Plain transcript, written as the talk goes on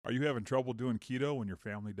Are you having trouble doing keto when your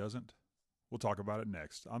family doesn't? We'll talk about it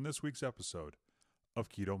next on this week's episode of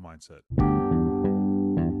Keto Mindset.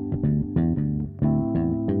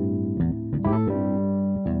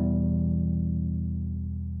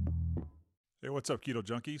 Hey, what's up, Keto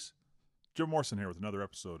Junkies? Joe Morrison here with another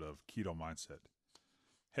episode of Keto Mindset.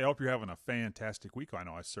 Hey, I hope you're having a fantastic week. I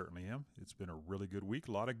know I certainly am. It's been a really good week.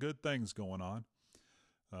 A lot of good things going on.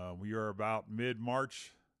 We are about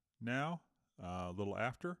mid-March now, a little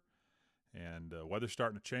after, and weather's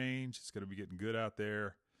starting to change. It's going to be getting good out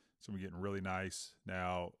there. It's going to be getting really nice.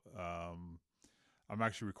 Now, I'm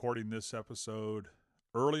actually recording this episode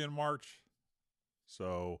early in March,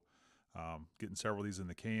 so getting several of these in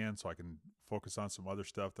the can so I can focus on some other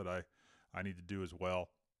stuff that I need to do as well.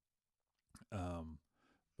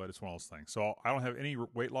 But it's one of those things. So I don't have any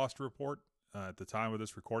weight loss to report at the time of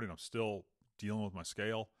this recording. I'm still dealing with my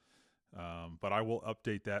scale, but I will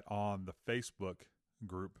update that on the Facebook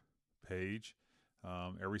group page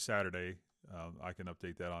every Saturday. I can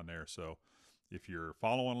update that on there. So if you're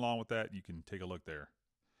following along with that, you can take a look there.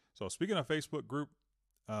 So speaking of Facebook group,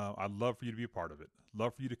 I'd love for you to be a part of it.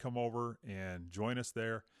 Love for you to come over and join us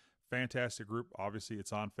there. Fantastic group. Obviously,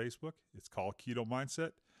 it's on Facebook. It's called Keto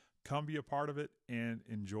Mindset. Come be a part of it and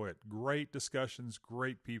enjoy it. Great discussions,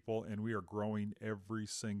 great people, and we are growing every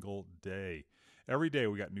single day. Every day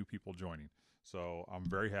we got new people joining. So I'm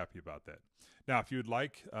very happy about that. Now, if you would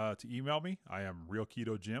like to email me, I am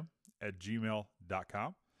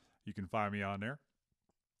realketojim@gmail.com. You can find me on there.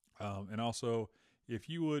 And also, if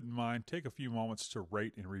you wouldn't mind, take a few moments to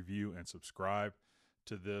rate and review and subscribe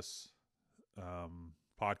to this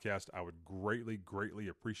podcast. I would greatly, greatly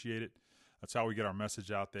appreciate it. That's how we get our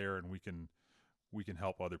message out there, and we can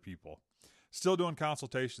help other people. Still doing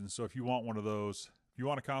consultations, so if you want one of those, if you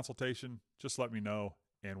want a consultation, just let me know,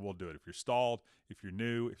 and we'll do it. If you're stalled, if you're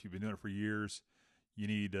new, if you've been doing it for years, you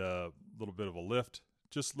need a little bit of a lift,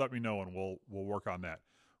 just let me know, and we'll work on that.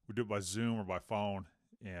 We do it by Zoom or by phone,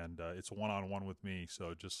 and it's a one-on-one with me,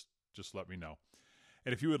 so just let me know.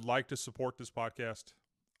 And if you would like to support this podcast,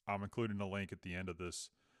 I'm including a link at the end of this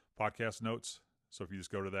podcast notes. So if you just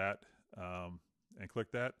go to that and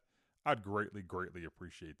click that, I'd greatly, greatly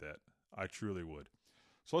appreciate that. I truly would.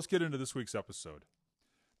 So let's get into this week's episode.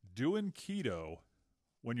 Doing keto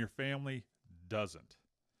when your family doesn't.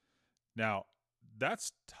 Now,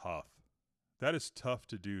 that's tough. That is tough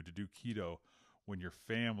to do keto when your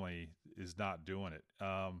family is not doing it.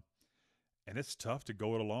 And it's tough to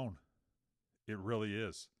go it alone. It really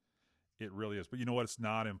is. It really is. But you know what? It's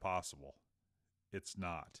not impossible. It's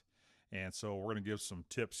not. And so we're going to give some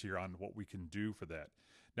tips here on what we can do for that.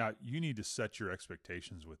 Now, you need to set your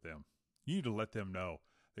expectations with them. You need to let them know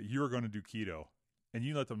that you're going to do keto, and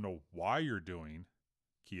you let them know why you're doing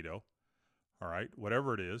keto. All right,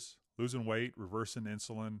 whatever it is, losing weight, reversing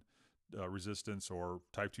insulin resistance, or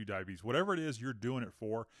type 2 diabetes, whatever it is you're doing it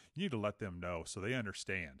for, you need to let them know so they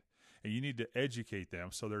understand. And you need to educate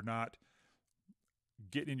them so they're not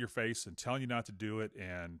getting in your face and telling you not to do it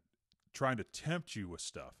and trying to tempt you with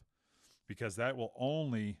stuff, because that will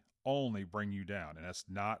only bring you down, and that's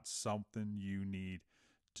not something you need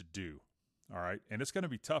to do. All right, and it's going to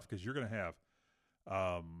be tough because you're going to have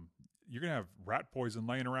rat poison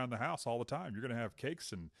laying around the house all the time. You're going to have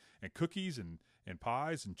cakes and cookies and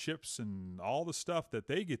pies and chips and all the stuff that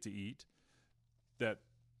they get to eat that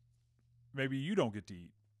maybe you don't get to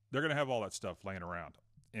eat. They're going to have all that stuff laying around,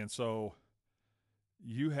 and so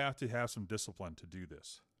you have to have some discipline to do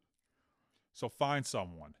this. So find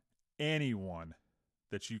someone, anyone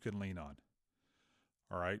that you can lean on.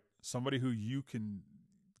 All right. Somebody who you can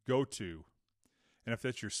go to. And if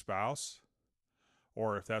that's your spouse,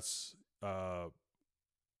 or if that's a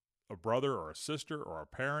brother or a sister or a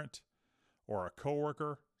parent or a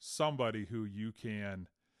coworker, somebody who you can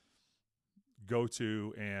go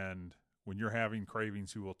to, and when you're having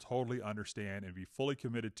cravings, who will totally understand and be fully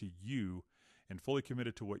committed to you and fully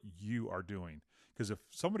committed to what you are doing. Because if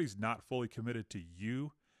somebody's not fully committed to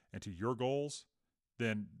you and to your goals,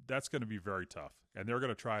 then that's going to be very tough, and they're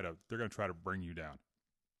going to try to bring you down.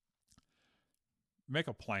 Make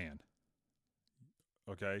a plan.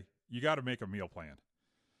 Okay? You got to make a meal plan.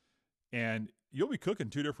 And you'll be cooking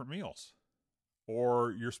 2 different meals,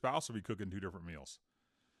 or your spouse will be cooking 2 different meals.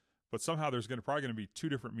 But somehow there's probably going to be 2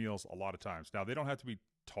 different meals a lot of times. Now, they don't have to be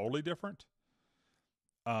totally different.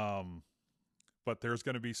 But there's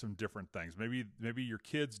going to be some different things. Maybe your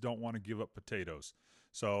kids don't want to give up potatoes.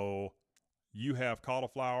 So you have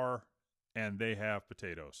cauliflower and they have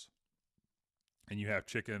potatoes. And you have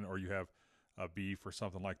chicken, or you have beef or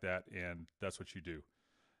something like that, and that's what you do.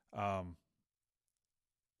 And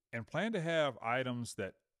plan to have items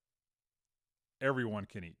that everyone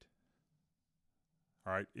can eat.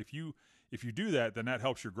 All right. If you do that, then that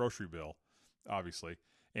helps your grocery bill, obviously,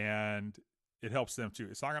 and it helps them too.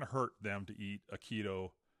 It's not going to hurt them to eat a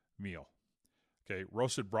keto meal. Okay,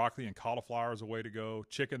 roasted broccoli and cauliflower is a way to go.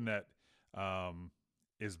 Chicken that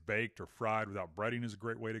is baked or fried without breading is a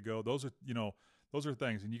great way to go. Those are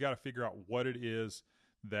things, and you got to figure out what it is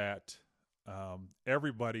that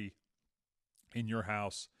everybody in your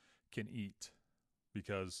house can eat,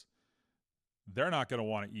 because they're not going to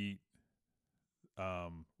want to eat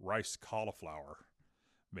rice cauliflower,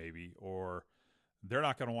 maybe, or they're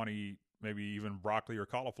not going to want to eat maybe even broccoli or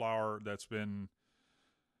cauliflower that's been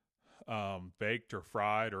baked or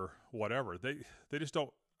fried or whatever. They just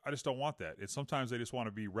don't. I just don't want that. It's sometimes they just want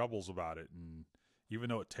to be rebels about it, and even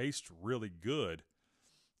though it tastes really good,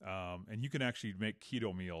 and you can actually make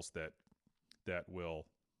keto meals that will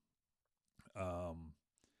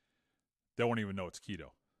they won't even know it's keto.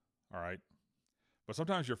 All right. But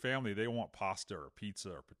sometimes your family, they want pasta or pizza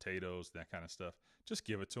or potatoes, that kind of stuff. Just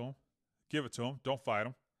give it to them. Give it to them. Don't fight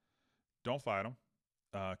them. Don't fight them,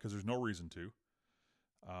 because there's no reason to.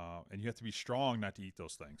 And you have to be strong not to eat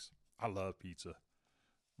those things. I love pizza.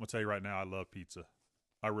 I'm going to tell you right now, I love pizza.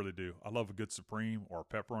 I really do. I love a good supreme or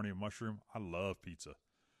pepperoni and mushroom. I love pizza.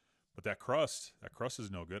 But that crust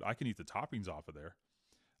is no good. I can eat the toppings off of there.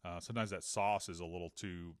 Sometimes that sauce is a little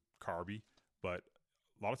too carby, but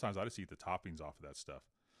a lot of times I just eat the toppings off of that stuff.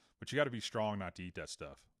 But you got to be strong not to eat that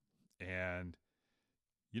stuff. And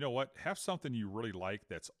you know what? Have something you really like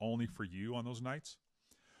that's only for you on those nights.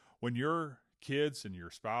 When your kids and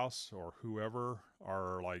your spouse or whoever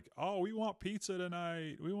are like, oh, we want pizza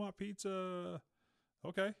tonight. We want pizza.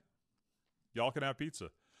 Okay. Y'all can have pizza.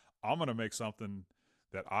 I'm going to make something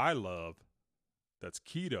that I love that's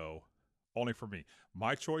keto only for me.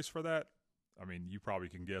 My choice for that, I mean, you probably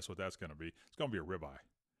can guess what that's going to be. It's going to be a ribeye.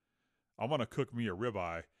 I'm going to cook me a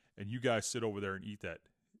ribeye, and you guys sit over there and eat that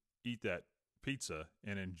pizza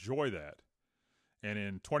and enjoy that. And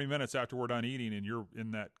in 20 minutes after we're done eating and you're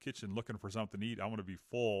in that kitchen looking for something to eat, I'm going to be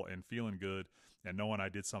full and feeling good and knowing I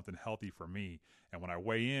did something healthy for me. And when I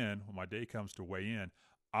weigh in, when my day comes to weigh in,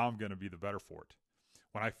 I'm going to be the better for it.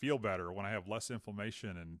 When I feel better, when I have less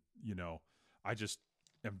inflammation and, I just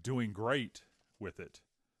am doing great with it,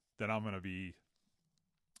 then I'm going to be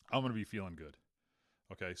feeling good.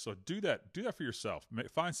 Okay. So do that for yourself.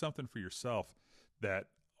 Find something for yourself that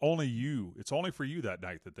it's only for you that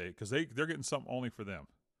night because they're getting something only for them.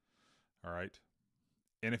 All right.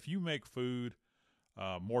 And if you make food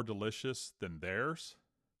more delicious than theirs,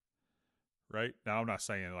 right? Now I'm not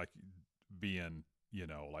saying like being,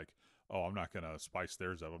 like, oh, I'm not going to spice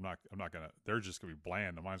theirs up. I'm not going to, they're just going to be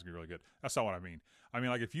bland. And mine's going to be really good. That's not what I mean. I mean,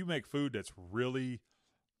 like if you make food that's really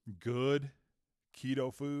good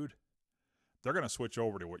keto food, they're going to switch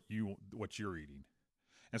over to what you're eating.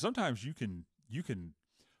 And sometimes you can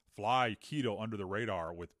fly keto under the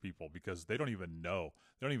radar with people because they don't even know.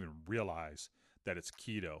 They don't even realize that it's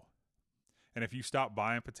keto. And if you stop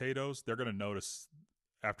buying potatoes, they're going to notice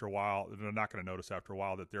after a while. They're not going to notice after a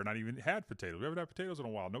while that they're not even had potatoes. We haven't had potatoes in a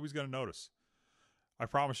while. Nobody's going to notice. I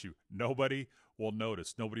promise you, nobody will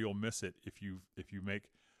notice. Nobody will miss it if you make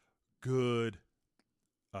good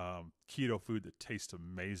keto food that tastes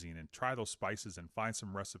amazing, and try those spices and find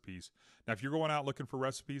some recipes. Now, if you're going out looking for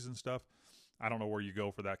recipes and stuff, I don't know where you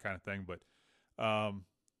go for that kind of thing, but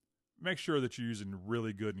make sure that you're using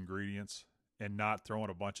really good ingredients and not throwing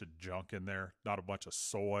a bunch of junk in there, not a bunch of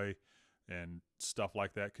soy and stuff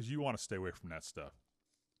like that, because you want to stay away from that stuff.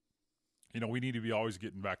 We need to be always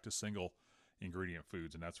getting back to single ingredient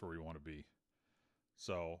foods, and that's where we want to be.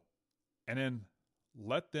 So, and then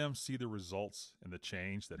let them see the results and the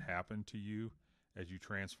change that happen to you as you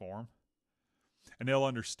transform, and they'll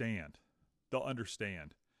understand. They'll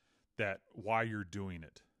understand that why you're doing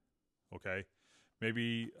it. Okay.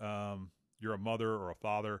 Maybe you're a mother or a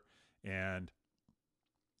father and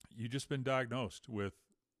you just been diagnosed with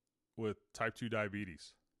type 2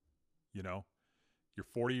 diabetes. You're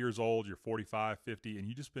 40 years old, you're 45, 50, and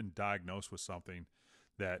you just been diagnosed with something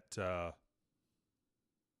that,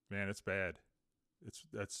 man, it's bad.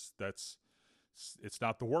 It's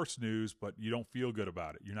not the worst news, but you don't feel good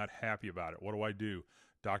about it. You're not happy about it. What do I do?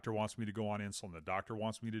 Doctor wants me to go on insulin. The doctor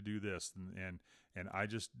wants me to do this, and I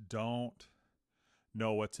just don't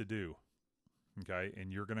know what to do. Okay,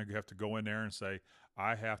 and you're going to have to go in there and say,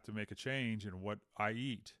 I have to make a change in what I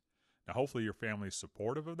eat. Now, hopefully your family is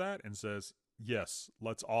supportive of that and says, yes,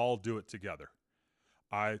 let's all do it together.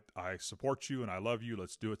 I support you and I love you.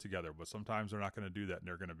 Let's do it together. But sometimes they're not going to do that, and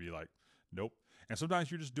they're going to be like, nope. And sometimes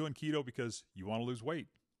you're just doing keto because you want to lose weight.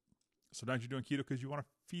 Sometimes you're doing keto because you want to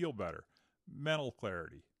feel better. Mental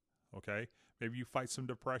clarity, okay? Maybe you fight some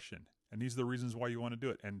depression, and these are the reasons why you want to do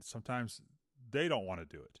it. And sometimes they don't want to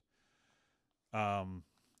do it. And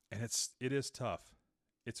it is tough.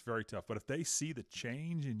 It's very tough. But if they see the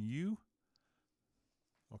change in you,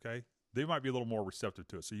 okay, they might be a little more receptive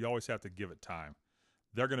to it. So you always have to give it time.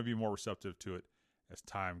 They're going to be more receptive to it as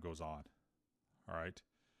time goes on. All right.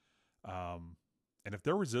 And if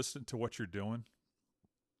they're resistant to what you're doing,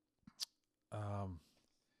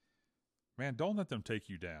 man, don't let them take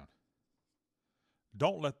you down.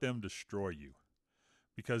 Don't let them destroy you,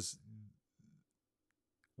 because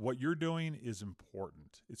what you're doing is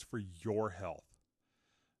important. It's for your health.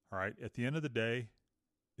 All right. At the end of the day,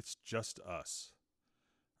 it's just us.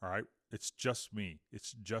 All right. It's just me.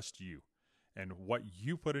 It's just you. And what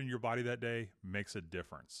you put in your body that day makes a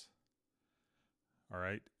difference. All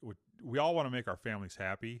right. We all want to make our families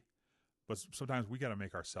happy, but sometimes we got to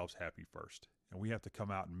make ourselves happy first. And we have to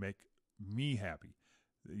come out and make me happy.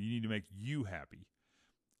 You need to make you happy.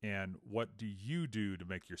 And what do you do to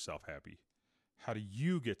make yourself happy? How do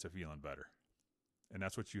you get to feeling better? And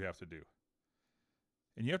that's what you have to do.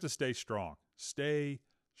 And you have to stay strong. Stay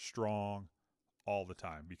strong all the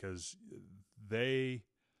time, because they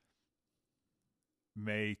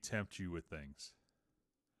may tempt you with things.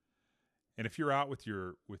 And if you're out with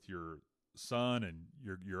your son and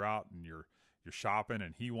you're out and you're shopping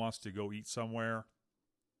and he wants to go eat somewhere,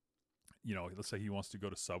 let's say he wants to go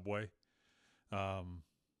to Subway, go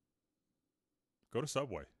to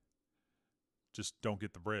Subway. Just don't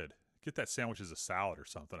get the bread. Get that sandwich as a salad or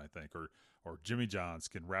something, I think, or Jimmy John's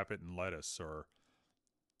can wrap it in lettuce, or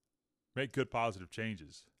make good positive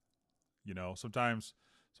changes. Sometimes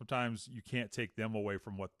you can't take them away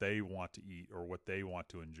from what they want to eat or what they want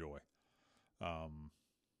to enjoy.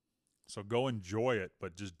 So go enjoy it,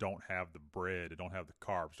 but just don't have the bread, don't have the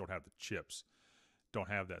carbs, don't have the chips, don't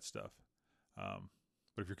have that stuff.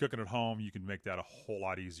 But if you're cooking at home, you can make that a whole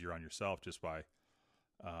lot easier on yourself just by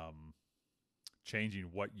changing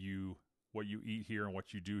what you eat here and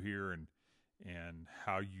what you do here, and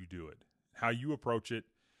how you do it. How you approach it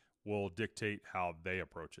will dictate how they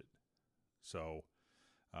approach it. So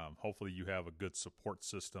hopefully you have a good support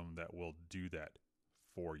system that will do that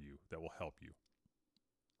for you, that will help you.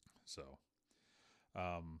 So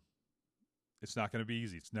it's not going to be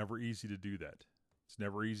easy. It's never easy to do that. It's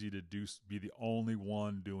never easy to be the only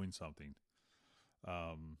one doing something.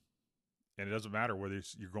 And it doesn't matter whether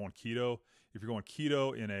you're going keto. If you're going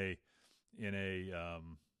keto in a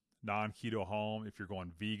non-keto home, if you're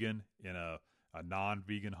going vegan in a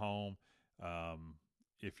non-vegan home,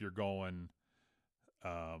 if you're going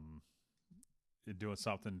doing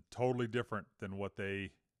something totally different than what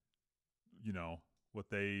they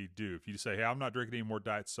do. If you say, hey, I'm not drinking any more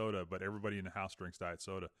diet soda, but everybody in the house drinks diet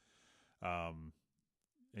soda, and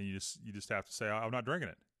you just have to say, I'm not drinking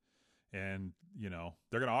it. And,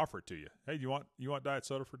 they're going to offer it to you. Hey, you want diet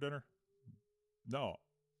soda for dinner? No,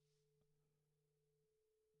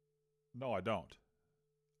 I don't.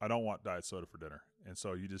 I don't want diet soda for dinner. And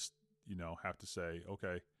so you just, have to say,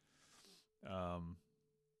 okay,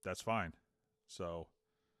 that's fine. So,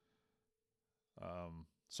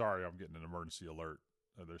 sorry, I'm getting an emergency alert.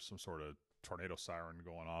 There's some sort of tornado siren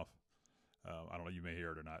going off. I don't know, you may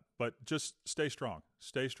hear it or not, but just stay strong,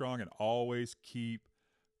 and always keep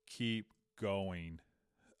going.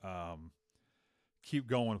 Keep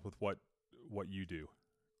going with what you do.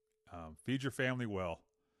 Feed your family well,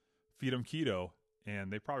 feed them keto,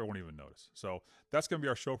 and they probably won't even notice. So that's going to be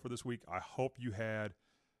our show for this week. I hope you had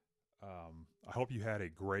a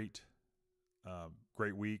great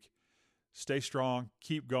week. Stay strong,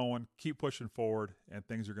 keep going, keep pushing forward, and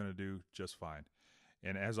things are going to do just fine.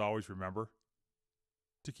 And as always, remember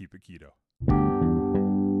to keep it keto.